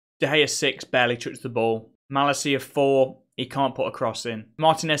De Gea 6, barely touched the ball. Malacia 4, he can't put a cross in.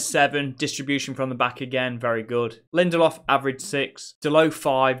 Martinez 7, distribution from the back again, very good. Lindelof, average 6. Delo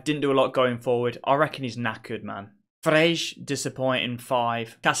 5, didn't do a lot going forward. I reckon he's knackered, man. Frege, disappointing,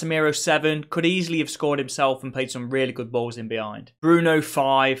 5. Casemiro 7, could easily have scored himself and played some really good balls in behind. Bruno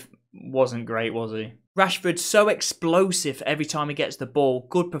 5, wasn't great, was he? Rashford, so explosive every time he gets the ball.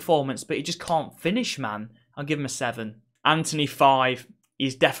 Good performance, but he just can't finish, man. I'll give him a 7. Anthony 5.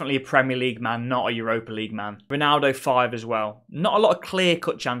 He's definitely a Premier League man, not a Europa League man. Ronaldo 5 as well. Not a lot of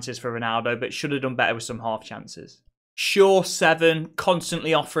clear-cut chances for Ronaldo, but should have done better with some half chances. Shaw 7,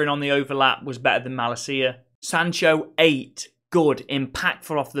 constantly offering on the overlap, was better than Malacia. Sancho 8, good,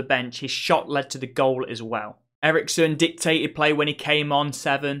 impactful off the bench. His shot led to the goal as well. Eriksen dictated play when he came on,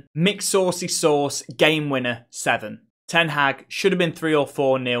 7. Mixed saucy sauce, game winner, 7. Ten Hag should have been 3 or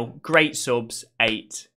 4-0. Great subs, 8.